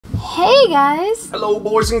Hey guys! Hello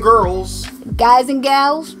boys and girls! Guys and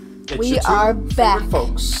gals, It's we your are two back. favorite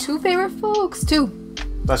folks. Two favorite folks. Two.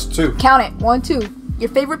 That's two. Count it. 1, 2. Your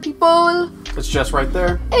favorite people. It's just right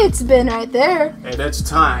there. It's been right there. And it's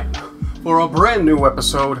time for a brand new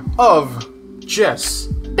episode of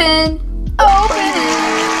JessBen. Opening.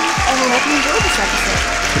 And we hope you enjoyed this episode.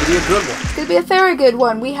 It's gonna be a good one. It's gonna be a very good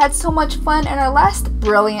one. We had so much fun in our last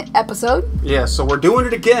brilliant episode. Yeah, so we're doing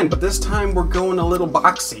it again, but this time we're going a little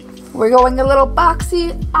boxy. We're going a little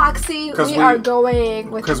boxy, oxy. We are going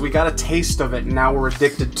with... Because we got a taste of it and now we're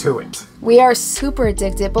addicted to it. We are super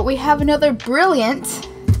addicted, but we have another brilliant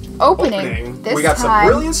opening. This we got time, some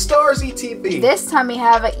brilliant stars ETB. This time we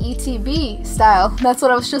have an ETB style. That's what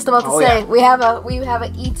I was just about to say. Yeah. We have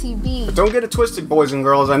an ETB. But don't get it twisted, boys and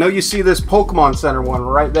girls. I know you see this Pokemon Center one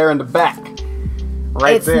right there in the back.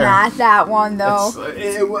 Right there. It's not that one though.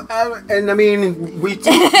 And I mean, we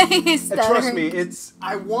trust me. It's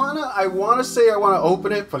I wanna say I wanna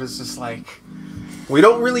open it, but it's just like we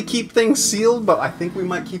don't really keep things sealed. But I think we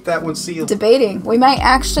might keep that one sealed. debating. We might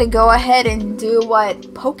actually go ahead and do what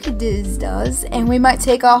Pokediz does, and we might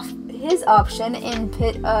take off his option and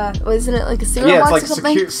put wasn't it like a cereal box it's or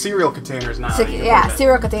something? like cereal containers now. Yeah,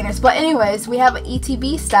 cereal containers. But anyways, we have an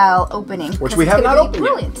ETB style opening, which we have not opened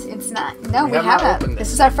brilliant. yet. It's not. No, we have not haven't. opened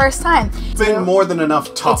This is our first time. It's been more than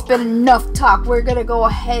enough talk. It's been enough talk. We're gonna go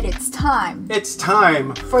ahead. It's time. It's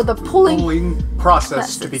time for the pulling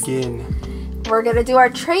process to begin. We're gonna do our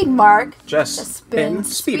trademark JessBen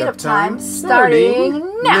speed up time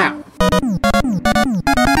starting now.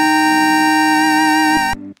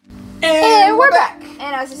 And we're back.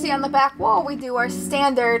 And as you see on the back wall, we do our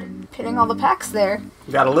standard pitting all the packs there.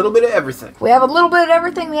 We got a little bit of everything. We have a little bit of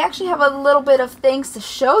everything. We actually have a little bit of things to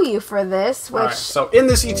show you for this, which right, so in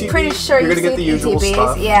this ETB, pretty sure you're gonna get the usual ETBs.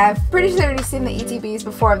 stuff. Yeah, pretty sure you've seen the ETBs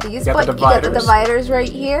before of these, you but the you got the dividers right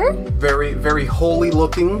here. Very, very holy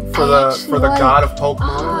looking for the god of Pokemon.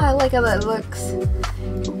 Oh, I like how that looks.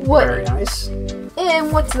 What? Very nice.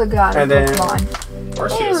 And what's the god of Pokemon?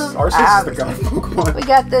 Arceus is the god of Pokemon. We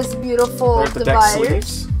got this beautiful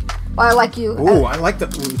dividers. Oh, I like you. Ooh, I like the.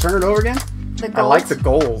 Turn it over again. The gold. I like the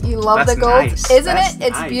gold. You love That's the gold, nice. isn't That's it?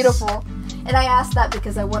 It's nice. beautiful. And I asked that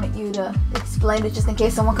because I wanted you to explain it, just in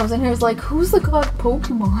case someone comes in here and is like, "Who's the god of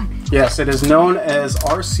Pokemon?" Yes, it is known as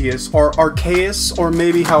Arceus or Arceus, or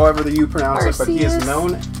maybe however you pronounce it. But he is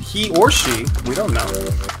known, he or she, we don't know,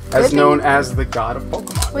 as known as the god of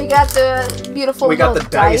Pokemon. We got the beautiful. We got the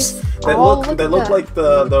dice that look like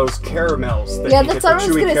those caramels. Yeah, that's what I was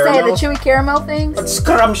gonna say. The chewy caramel things. A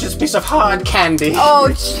scrumptious piece of hard candy. Oh,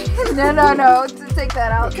 no! Take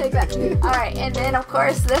that out. Take that. All right, and then of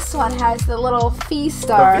course this one has the little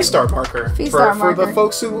V-Star. The V-Star marker. For the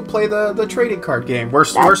folks who play the trading card game.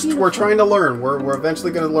 We're trying to learn. We're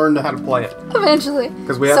eventually going to learn how to play it. Eventually.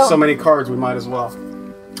 Because we have so many cards, we might as well.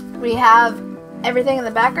 We have everything in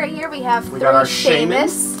the back right here. We have got our Shaman.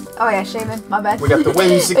 Oh yeah, Shaman. My bad. We got the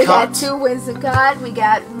Whimsicott. We got 2 Whimsicott. We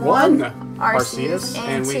got one Arceus,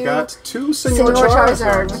 and we got 2 Senor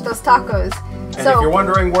Charizard with those tacos. And if you're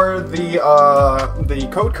wondering where the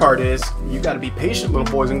code card is, you got to be patient,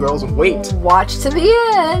 little boys and girls, and wait. Watch to the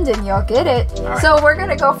end, and you'll get it. Right. So we're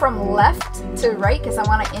gonna go from left to right because I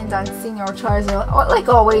want to end on Senor Charizard. Like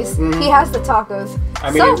always, he has the tacos.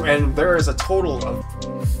 I mean, and there is a total of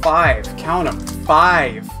 5. Count them,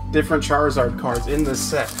 5 different Charizard cards in this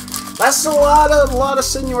set. That's a lot of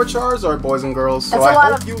Senor Charizard, boys and girls. So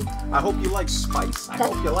I hope you like spice. I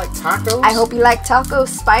hope you like tacos. I hope you like taco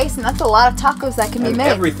spice, and that's a lot of tacos that can be made.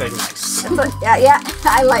 Everything nice. Yeah.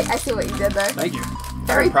 I see what you did there. Thank you.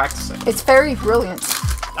 I'm practicing. It's very brilliant.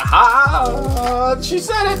 Aha! She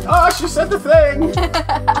said it. Oh, she said the thing.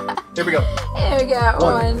 Here we go. Here we go.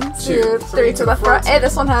 1, 2, 3 to the front. Hey,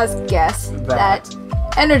 this one has guess that.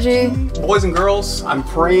 Energy. Boys and girls, I'm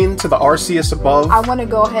praying to the Arceus above. I want to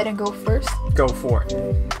go ahead and go first. Go for it.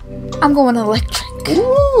 I'm going electric.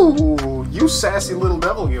 Ooh, you sassy little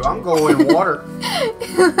devil, you. I'm going water.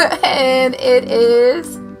 And it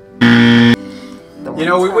is... You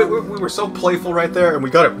know, we were so playful right there, and we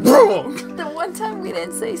got it wrong. The one time we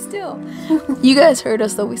didn't say still. You guys heard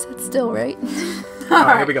us, though. We said still, right? All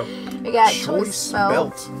right, here we go. We got Choice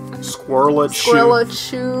Belt.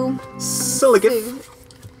 Squirrelachu. Silicate.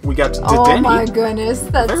 We got Dedenne. Oh my goodness,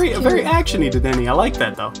 that's very actiony Dedenne. I like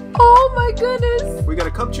that though. Oh my goodness. We got a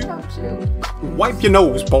Cubchoo. Wipe your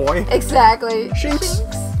nose, boy. Exactly. Shinx.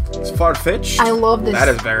 It's Farfetch. I love this. That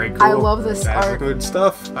is very cool. I love this art. That's good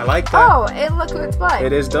stuff. I like that. Oh, and look who it's by.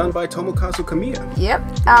 It is done by Tomokazu Kamiya. Yep.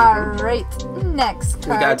 Alright. Next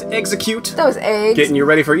card. We got Execute. Those eggs. Getting you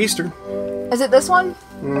ready for Easter. Is it this one?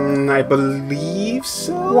 I believe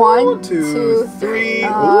so. 1, 2, 2, 3. Ooh.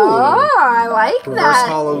 Oh, I like Reverse that.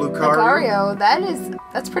 Hollow Lucario.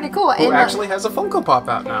 That's pretty cool. Who actually has a Funko Pop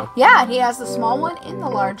out now. Yeah, he has the small one and the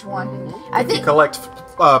large one. I think if you collect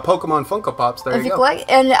Pokemon Funko Pops, there you go.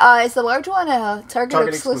 Is the large one a Target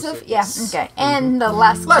exclusive? Yes. Yeah. Okay. And the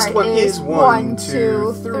last one is 1,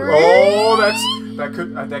 2, 3. Oh,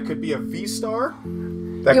 that could be a V-Star.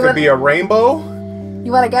 That could be a rainbow.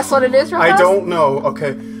 You want to guess what it is, Rojas? I don't know.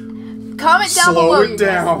 Okay. Comment down below. Slow it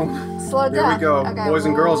down. Slow it down. Here we go. Okay, Boys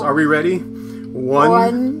and girls, are we ready?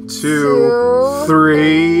 1, 2, 3.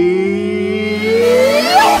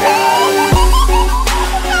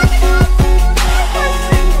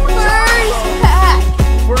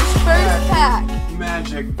 First pack.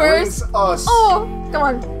 Magic brings us. Oh, come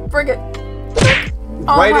on. Bring it.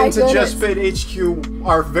 Right into JessBen HQ,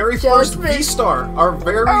 our very first V-Star. Our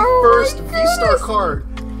very first V-Star card.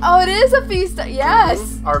 Oh, it is a V-Star.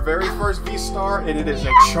 Yes. Our very first V-Star, and it is a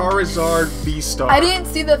Charizard V-Star. I didn't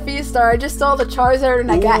see the V-Star. I just saw the Charizard,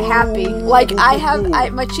 and I got happy. Like,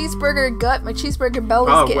 my cheeseburger gut, my cheeseburger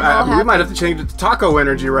belly is getting all happy. We might have to change it to Taco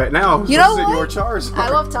Energy right now. You know what? Senor Charizard. I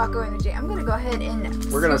love Taco Energy. I'm going to go ahead and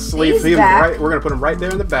we're going to sleeve him right. We're going to put him right there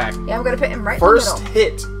in the back. Yeah, I'm going to put him right first in the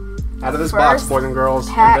middle. Hit out of this box, boys and girls.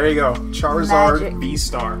 And there you go. Charizard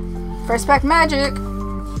V-Star. First pack magic.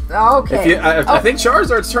 Okay. I think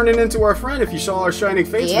Charizard's turning into our friend if you saw our Shining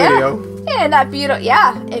Fates video. Yeah, that beautiful.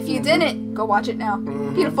 Yeah, if you didn't, go watch it now.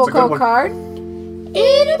 Beautiful code card. And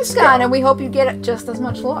it's gone, and we hope you get it just as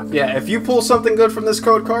much luck. Yeah, if you pull something good from this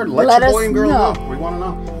code card, let your boy and girl know. We want to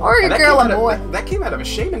know. Or your girl and boy. That came out of a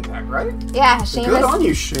Shaman pack, right? Yeah, Seamus. Good on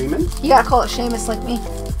you, Shaman. You gotta call it Seamus like me.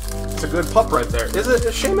 It's a good pup right there. Is it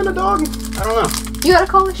a Shaman a dog? I don't know. You gotta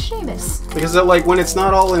call it Seamus. Because like when it's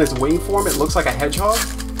not all in its wing form, it looks like a hedgehog.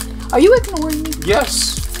 Are you ignoring me?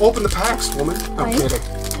 Yes. Open the packs, woman. I'm kidding.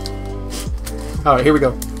 Alright, here we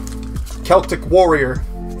go. Celtic Warrior.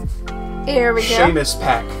 Here we go. Seamus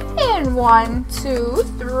pack. And 1, 2,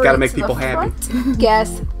 3. Gotta make people happy.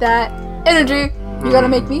 Guess that energy. You gotta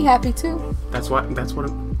make me happy too. That's what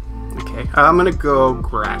I'm... Okay. I'm gonna go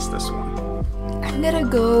grass this one. I'm gonna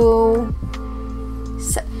go...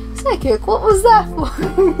 Psychic. What was that for?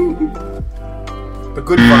 The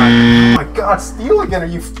good vibe. Oh my god, Steel again. Are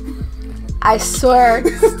you... I swear,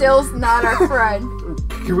 Steel's not our friend.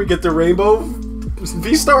 Can we get the rainbow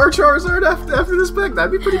V-Star Charizard after this pack?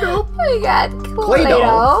 That'd be pretty dope. We got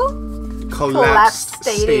Claydol. Collapsed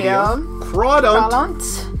Stadium. Crawdont.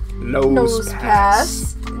 Nose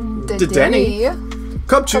Pass. Dedenne.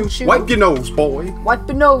 Cubchoo. Wipe your nose, boy. Wipe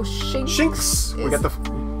your nose, Shinx. We got the...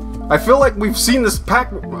 I feel like we've seen this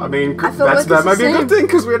pack. I mean, that might be a good thing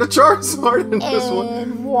because we had a Charizard in this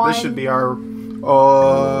one. This should be our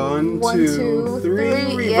 1, 2,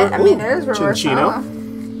 3. Yeah, I mean, it is reverse. Chinchino.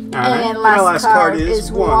 And last card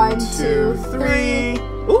is 1, 2, 3.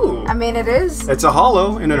 Ooh. I mean, it is. It's a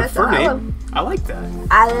hollow and a Fernate. I like that.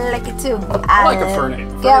 I like it too. I like a Fernate.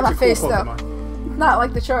 Get out my face though. Not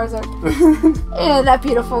like the Charizard. And that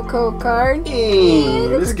beautiful code card.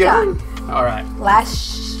 It's good. All right.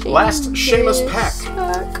 Last Seamus pack.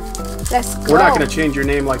 Let's go. We're not going to change your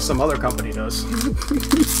name like some other company does.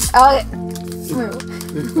 I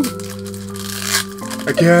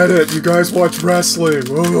get it. You guys watch wrestling.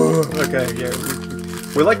 Okay, yeah.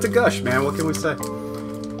 We like to gush, man. What can we say?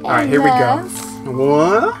 All right, here we go.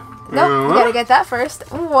 What? Nope, we gotta get that first.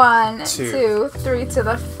 1, 2, 3 to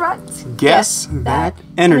the front. Guess that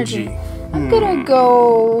energy. I'm gonna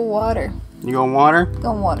go water. You go water?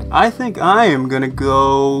 Go water. I think I am gonna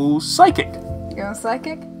go psychic. You going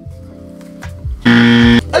psychic?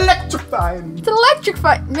 Electrifying. It's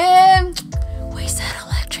electrifying, man. We said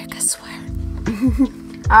electric, I swear.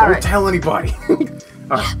 Don't tell anybody.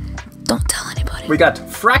 Yeah, don't tell anybody. We got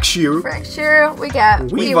Fracture. We got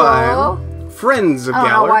Weevil. Friends of Galar. I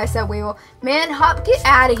don't know why I said Weevil. Man, Hop, get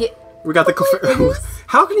out of here. We got the Clefairy.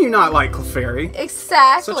 How can you not like Clefairy?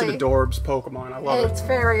 Exactly. Such an adorbs Pokemon. I love it. It's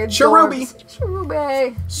very adorbs.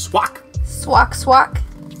 Cherubi. Swak.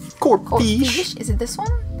 Corphish. Is it this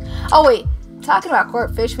one? Oh, wait. Talking about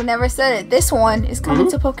Corphish, we never said it. This one is coming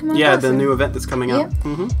to Pokemon Yeah, Go. the new event that's coming out.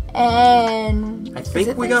 And... I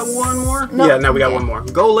think we got one more. No, yeah, no, we got one more.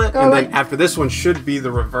 Golett, and then after this one should be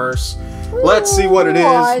the reverse. Let's see what it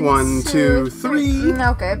is. 1, 2, 3.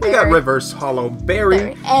 Okay, we got reverse hollow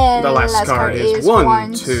berry. And the last card is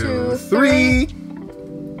 1, 2, 3.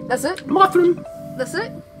 That's it? Mothram. That's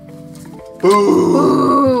it? Boo.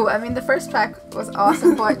 Boo. I mean, the first pack was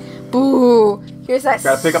awesome, but boo. Here's that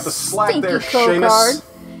Gotta pick up the slack there, Seamus. Card.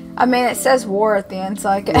 I mean, it says war at the end, so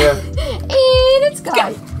I can... Yeah. And it's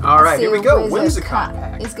gone. Alright, here we go. Whimsicott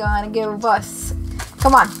pack. Is gonna give us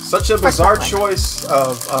Come on. Such a bizarre choice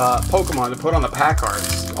of Pokemon to put on the pack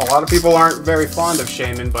cards. A lot of people aren't very fond of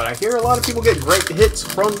Shaman, but I hear a lot of people get great hits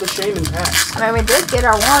from the Shaman packs. I mean, we did get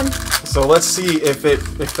our one. So let's see if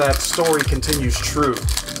that story continues true.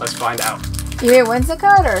 Let's find out. You mean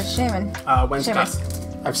Whimsicott or Shaman? Whimsicott.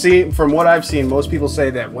 I've seen, from what I've seen, most people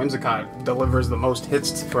say that Whimsicott delivers the most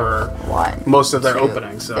hits for most of their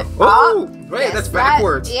openings. So, wait, that's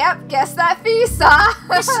backwards. Yep, guess that Visa.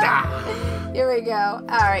 Vista. Here we go. All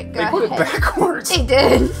right, go ahead. They put it backwards. They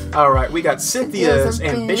did. All right, we got Cynthia's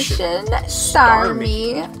Ambition,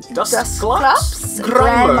 Starmie, Dusclops,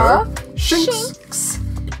 Grimer, Shinx,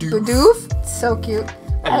 Bidoof. So cute.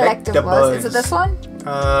 Electabuzz. Is it this one?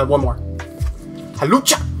 One more.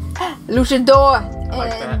 Halucha. Luchador. I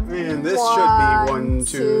like that. And this should be 1,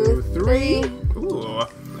 2, 3. Ooh.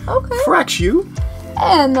 Okay. Fraxu.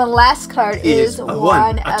 And the last card is a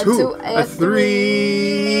 1, a 2, 2, a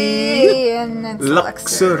 3. And it's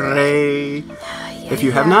Luxray. If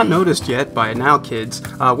you have not noticed yet by now, kids,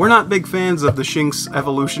 we're not big fans of the Shinx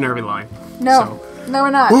evolutionary line. No. So. No,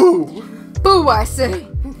 we're not. Boo! Boo, I say.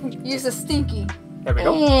 Use a stinky. There we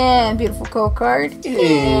go. And beautiful code card.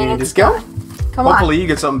 And it's go. Come on. Hopefully you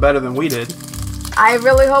get something better than we did. I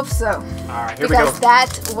really hope so. Alright, here we go. Because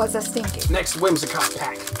that was a stinky. Next Whimsicott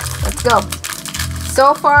pack. Let's go.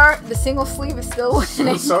 So far, the single sleeve is still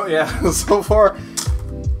winning. So far,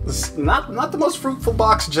 this not the most fruitful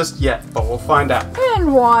box just yet, but we'll find out.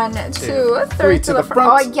 And 1, 2, 3 to the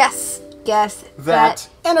front. Oh, yes. Guess that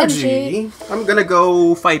energy. I'm gonna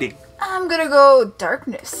go fighting. I'm gonna go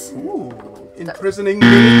darkness. Ooh, imprisoning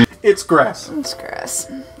me. It's grass. It's grass.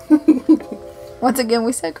 Once again,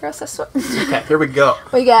 we said grass, I swear. Okay, here we go.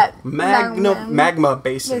 We got Magma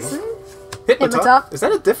Basin. Hitmontop? Is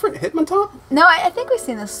that a different Hitmontop? No, I think we've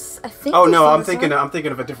seen this. Oh no, I'm thinking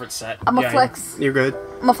of a different set. I'm a flex. You're good.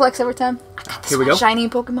 I'm a flex every time. Here we go. Shiny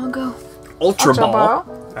Pokemon Go. Ultra Ball.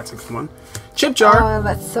 That's a good one. Chipchar. Oh,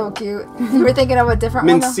 that's so cute. You were thinking of a different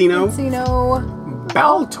Minccino. one. Minccino.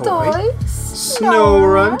 Baltoy.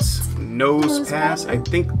 Snorunt. Nosepass. I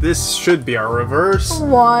think this should be our reverse.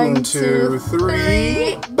 1, 2,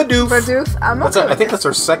 3. Bidoof. Bidoof. I think that's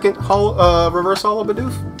our second reverse holo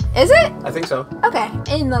Bidoof. Is it? I think so. Okay.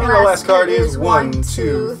 And the last card is 1,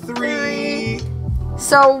 2, 3.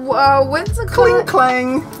 So, Whimsicott. Cling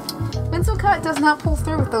clang. Whimsicott does not pull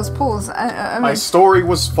through with those pulls. I mean, my story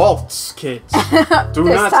was false, kids. Do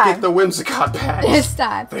not get the Whimsicott packs. This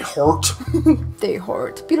time. They hurt. They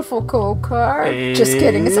hurt. Beautiful code card. Just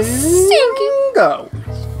kidding. It's a stinking go.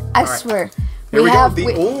 I swear. Here we go.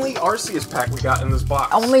 The only Arceus pack we got in this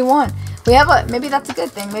box. Only one. We have a. Maybe that's a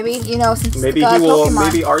good thing. Maybe since maybe he will.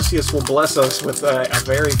 Pokemon, maybe Arceus will bless us with a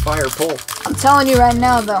very fire pull. I'm telling you right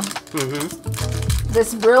now, though.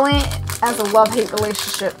 This Brilliant has a love-hate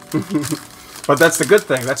relationship. But that's the good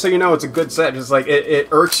thing. That's how you know it's a good set. It's like it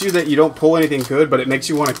irks you that you don't pull anything good, but it makes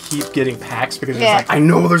you want to keep getting packs because it's like, I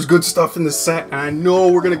know there's good stuff in this set, and I know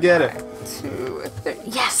we're gonna get it. 2, 3.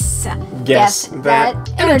 Yes. Guess that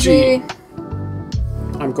energy.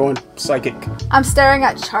 I'm going psychic. I'm staring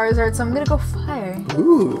at Charizard, so I'm gonna go fire.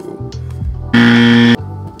 Ooh. I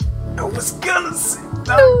was gonna say darkness.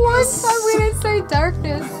 The one time we didn't say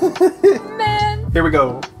darkness. Man. Here we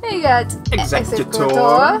go. You got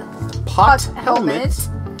Executor, Pot Helmet,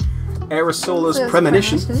 Aerosola's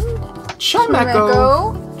Premonition,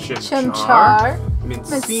 Chimecho, Chimchar,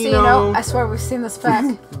 Minccino. I swear we've seen this pack.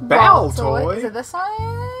 Baltoy. Is it this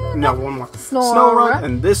one? No, one more. Snorunt.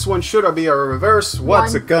 And this one should be a reverse.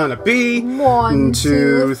 What's it gonna be? 1,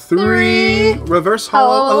 2, 3. Reverse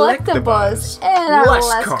holo Electabuzz. And our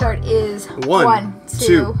last card is 1,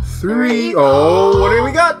 2, 3. Oh, what do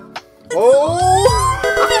we got? Oh!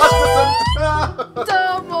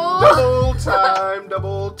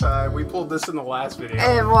 Double time. We pulled this in the last video.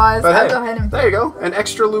 It was. But I'll go ahead and... There you go. An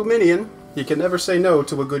extra Luminion. You can never say no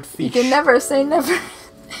to a good fish. You can never say never.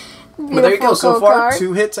 But there you go. So far,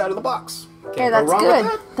 2 hits out of the box. Okay, that's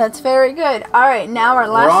good. That's very good. All right, now our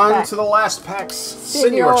last pack. We're on to the last packs.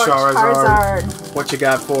 Senor Charizard. What you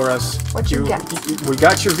got for us? What you got? We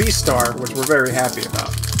got your V-Star, which we're very happy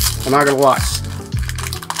about. I'm not gonna lie.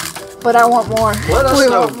 But I want more. Let us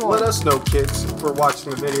know. Let us know, kids, for watching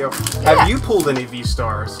the video. Yeah. Have you pulled any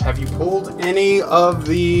V-Stars? Have you pulled any of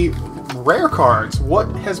the rare cards? What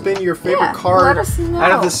has been your favorite card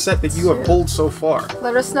out of the set that you have pulled so far?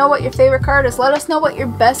 Let us know what your favorite card is. Let us know what your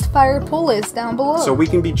best fire pull is down below. So we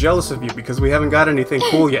can be jealous of you because we haven't got anything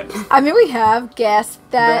cool yet. I mean, we have. Guess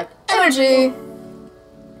that energy.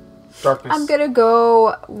 Darkness. I'm gonna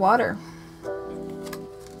go water.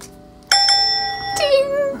 Ding,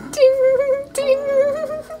 ding, ding.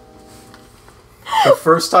 The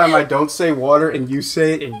first time I don't say water and you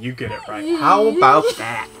say it and you get it right. How about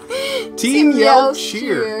that? Team Yell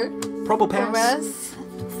Cheer. Probo Pass.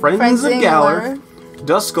 Friends of Galar.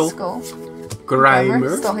 Duskull.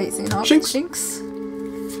 Grimer. Still hate Shinx.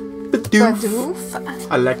 Bidoof.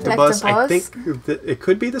 Electabuzz. I think it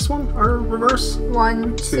could be this one or reverse.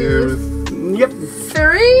 1, 2, yep.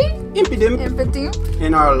 3. Impidimp.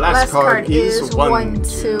 And our last card is 1,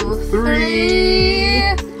 2,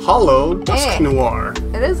 3. Hollow Dusknoir.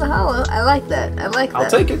 It is a hollow. I like that. I'll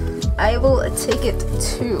take it. I will take it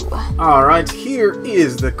too. Alright, here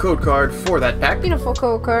is the code card for that pack. Beautiful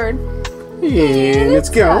code card. And let's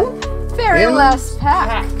go. Very last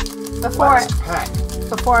pack.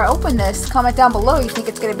 Before I open this, comment down below. You think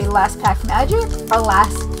it's going to be last pack magic or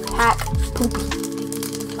last pack poopy?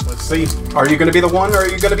 Let's see. Are you going to be the one or are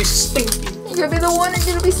you going to be stinky? You're going to be the one or you're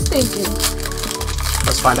going to be stinky?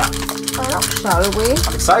 Let's find out. Shall we?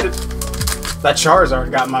 I'm excited. That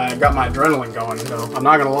Charizard got my adrenaline going, though. I'm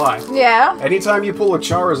not going to lie. Yeah. Anytime you pull a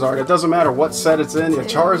Charizard, it doesn't matter what set it's in, a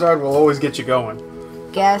Charizard will always get you going.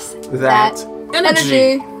 Guess that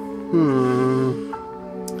energy.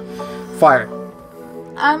 Fire.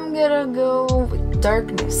 I'm gonna go with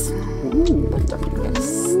darkness. Ooh.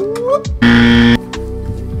 Darkness. I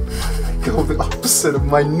go the opposite of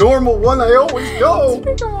my normal one. I always go.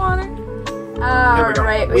 Drinking water.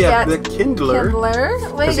 Alright, we got the Kindler.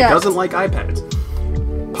 Because he doesn't like iPads.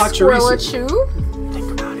 Pachirisu.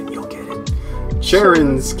 Think about it, you'll get it.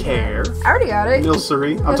 Charon's Care. I already got it.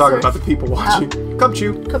 Milcery. I'm talking about the people watching.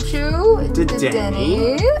 Cubchoo.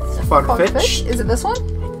 Dedenne. Farfetch. Is it this one?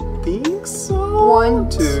 I think so. 1,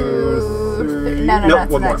 2, 3. No, nope,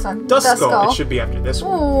 it's the next one. Duskull. It should be after this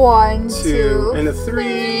one. 1, 2, and a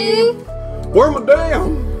 3.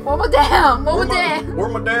 Wormadam. Where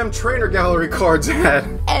my damn trainer gallery cards at?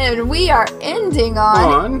 And we are ending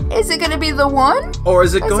on. Is it going to be the one? Or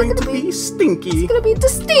is it going to be Stinky? It's going to be the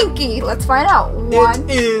Stinky. Let's find out.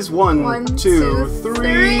 It is 1, 2,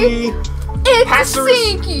 3. It's a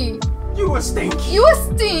Stinky. You a Stinky.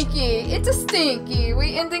 It's a Stinky.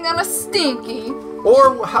 We ending on a Stinky.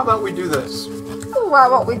 Or how about we do this? How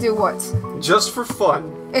about we do what? Just for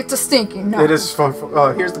fun. It's a Stinky. No. It is fun.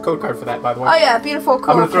 Here's the code card for that, by the way. Oh yeah, beautiful code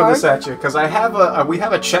card. I'm gonna throw this at you because I have we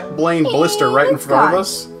have a Check Blaine blister right in front of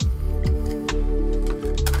us.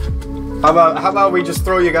 How about we just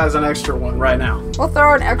throw you guys an extra one right now? We'll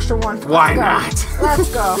throw an extra one. Why not? Let's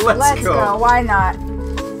go. Let's go. Why not?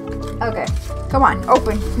 Okay, come on,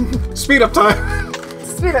 open. Speed up time.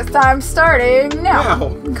 Speed up time starting now. Now.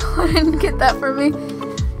 Go ahead and get that for me.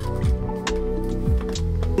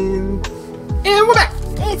 And we're back.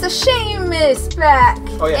 It's a Seamus back.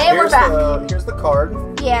 Oh yeah, and we're back. Here's the card.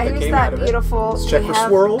 Yeah, here's that beautiful. Let's check for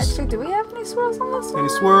swirls. Actually, do we have any swirls on this one? Any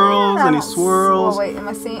swirls? Any swirls? Oh wait,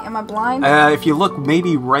 am I blind? If you look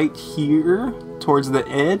maybe right here towards the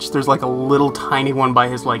edge, there's like a little tiny one by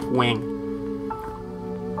his like wing.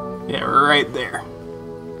 Yeah, right there.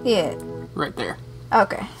 Yeah. Right there.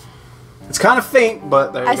 Okay. It's kind of faint,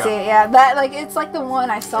 but there you go. I see it, yeah. That it's like the one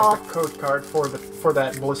I saw. There's the code card for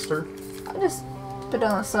that blister. I'll just put it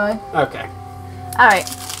on the side. Okay. Alright.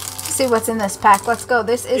 See what's in this pack. Let's go.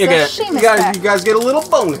 This is a Seamus pack. You guys get a little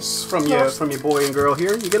bonus from your boy and girl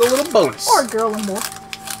here. You get a little bonus. Or girl and boy.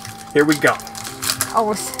 Here we go.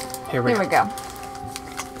 Oh, here we go.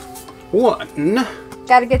 1.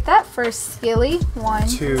 Gotta get that first skilly. 1,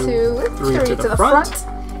 2, 3 to the front.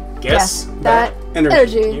 Guess that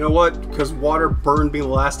energy. You know what? Because water burned me the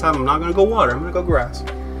last time, I'm not going to go water. I'm going to go grass.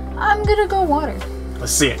 I'm going to go water.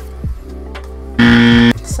 Let's see it.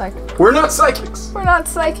 Psychic. We're not psychics. We're not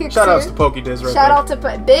psychics. Shout outs to PokéDiz right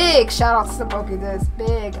there. Big shout outs to PokéDiz.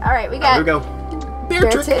 Big. Alright, we got. Here we go.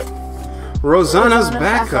 Beartrick. Rosanna's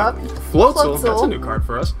backup. Floatzel. That's a new card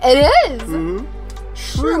for us. It is.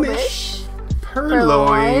 Shroomish.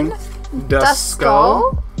 Purloin.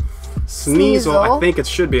 Duskull. Sneasel. I think it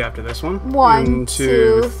should be after this one. 1,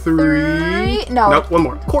 2, 3. No. Nope, one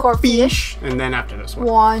more. Corphish. And then after this one.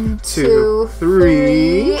 1, 2,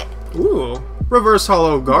 3. Ooh. Reverse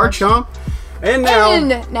Hollow Garchomp. And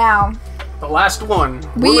now. The last one.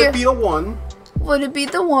 Will it be the one? Would it be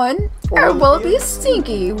the one? Or will it be a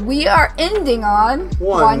Stinky? We are ending on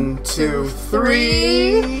 1, 2, 3.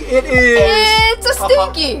 It is. It's a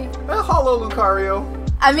Stinky. A Hollow Lucario.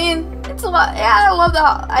 I mean, it's a lot. Yeah, I love the.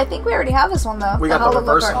 I think we already have this one though. We got the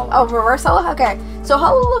reverse hollow. Oh, reverse hollow. Okay, so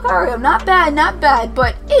Hollow Lucario, not bad,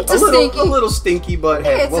 but it's a Stinky. A little stinky, but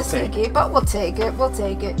hey, we'll take it. But we'll take it. We'll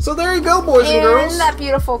take it. So there you go, boys and girls. And that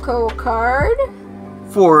beautiful code card.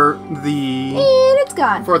 For the. And it's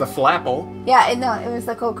gone. For the Flapple. Yeah, no, it was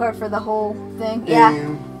the code card for the whole thing. Yeah.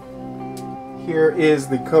 Here is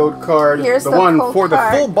the code card. Here's the the one code for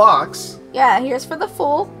card. the full box. Yeah, here's for the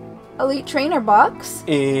full Elite Trainer box. And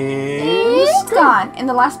it's gone. And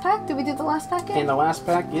the last pack? Did we do the last pack yet? And the last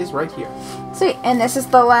pack is right here. Sweet. And this is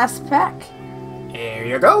the last pack. There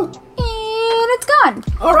you go. And it's gone.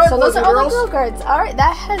 Alright, so boys those are and all girls. the glue cards. Alright,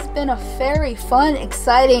 that has been a very fun,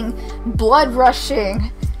 exciting,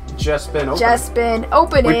 blood-rushing JessBen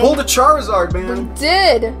opening. We pulled a Charizard, man. We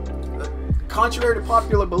did. Contrary to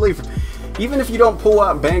popular belief, even if you don't pull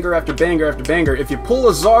out banger after banger after banger, if you pull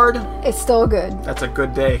a Zard, it's still good. That's a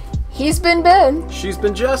good day. He's been Ben. She's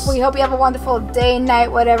been Jess. We hope you have a wonderful day, night,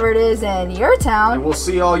 whatever it is in your town. And we'll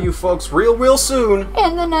see all you folks real soon.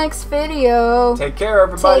 In the next video. Take care,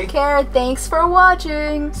 everybody. Take care. Thanks for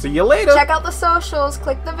watching. See you later. Check out the socials.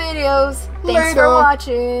 Click the videos. Thanks Later. for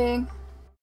watching.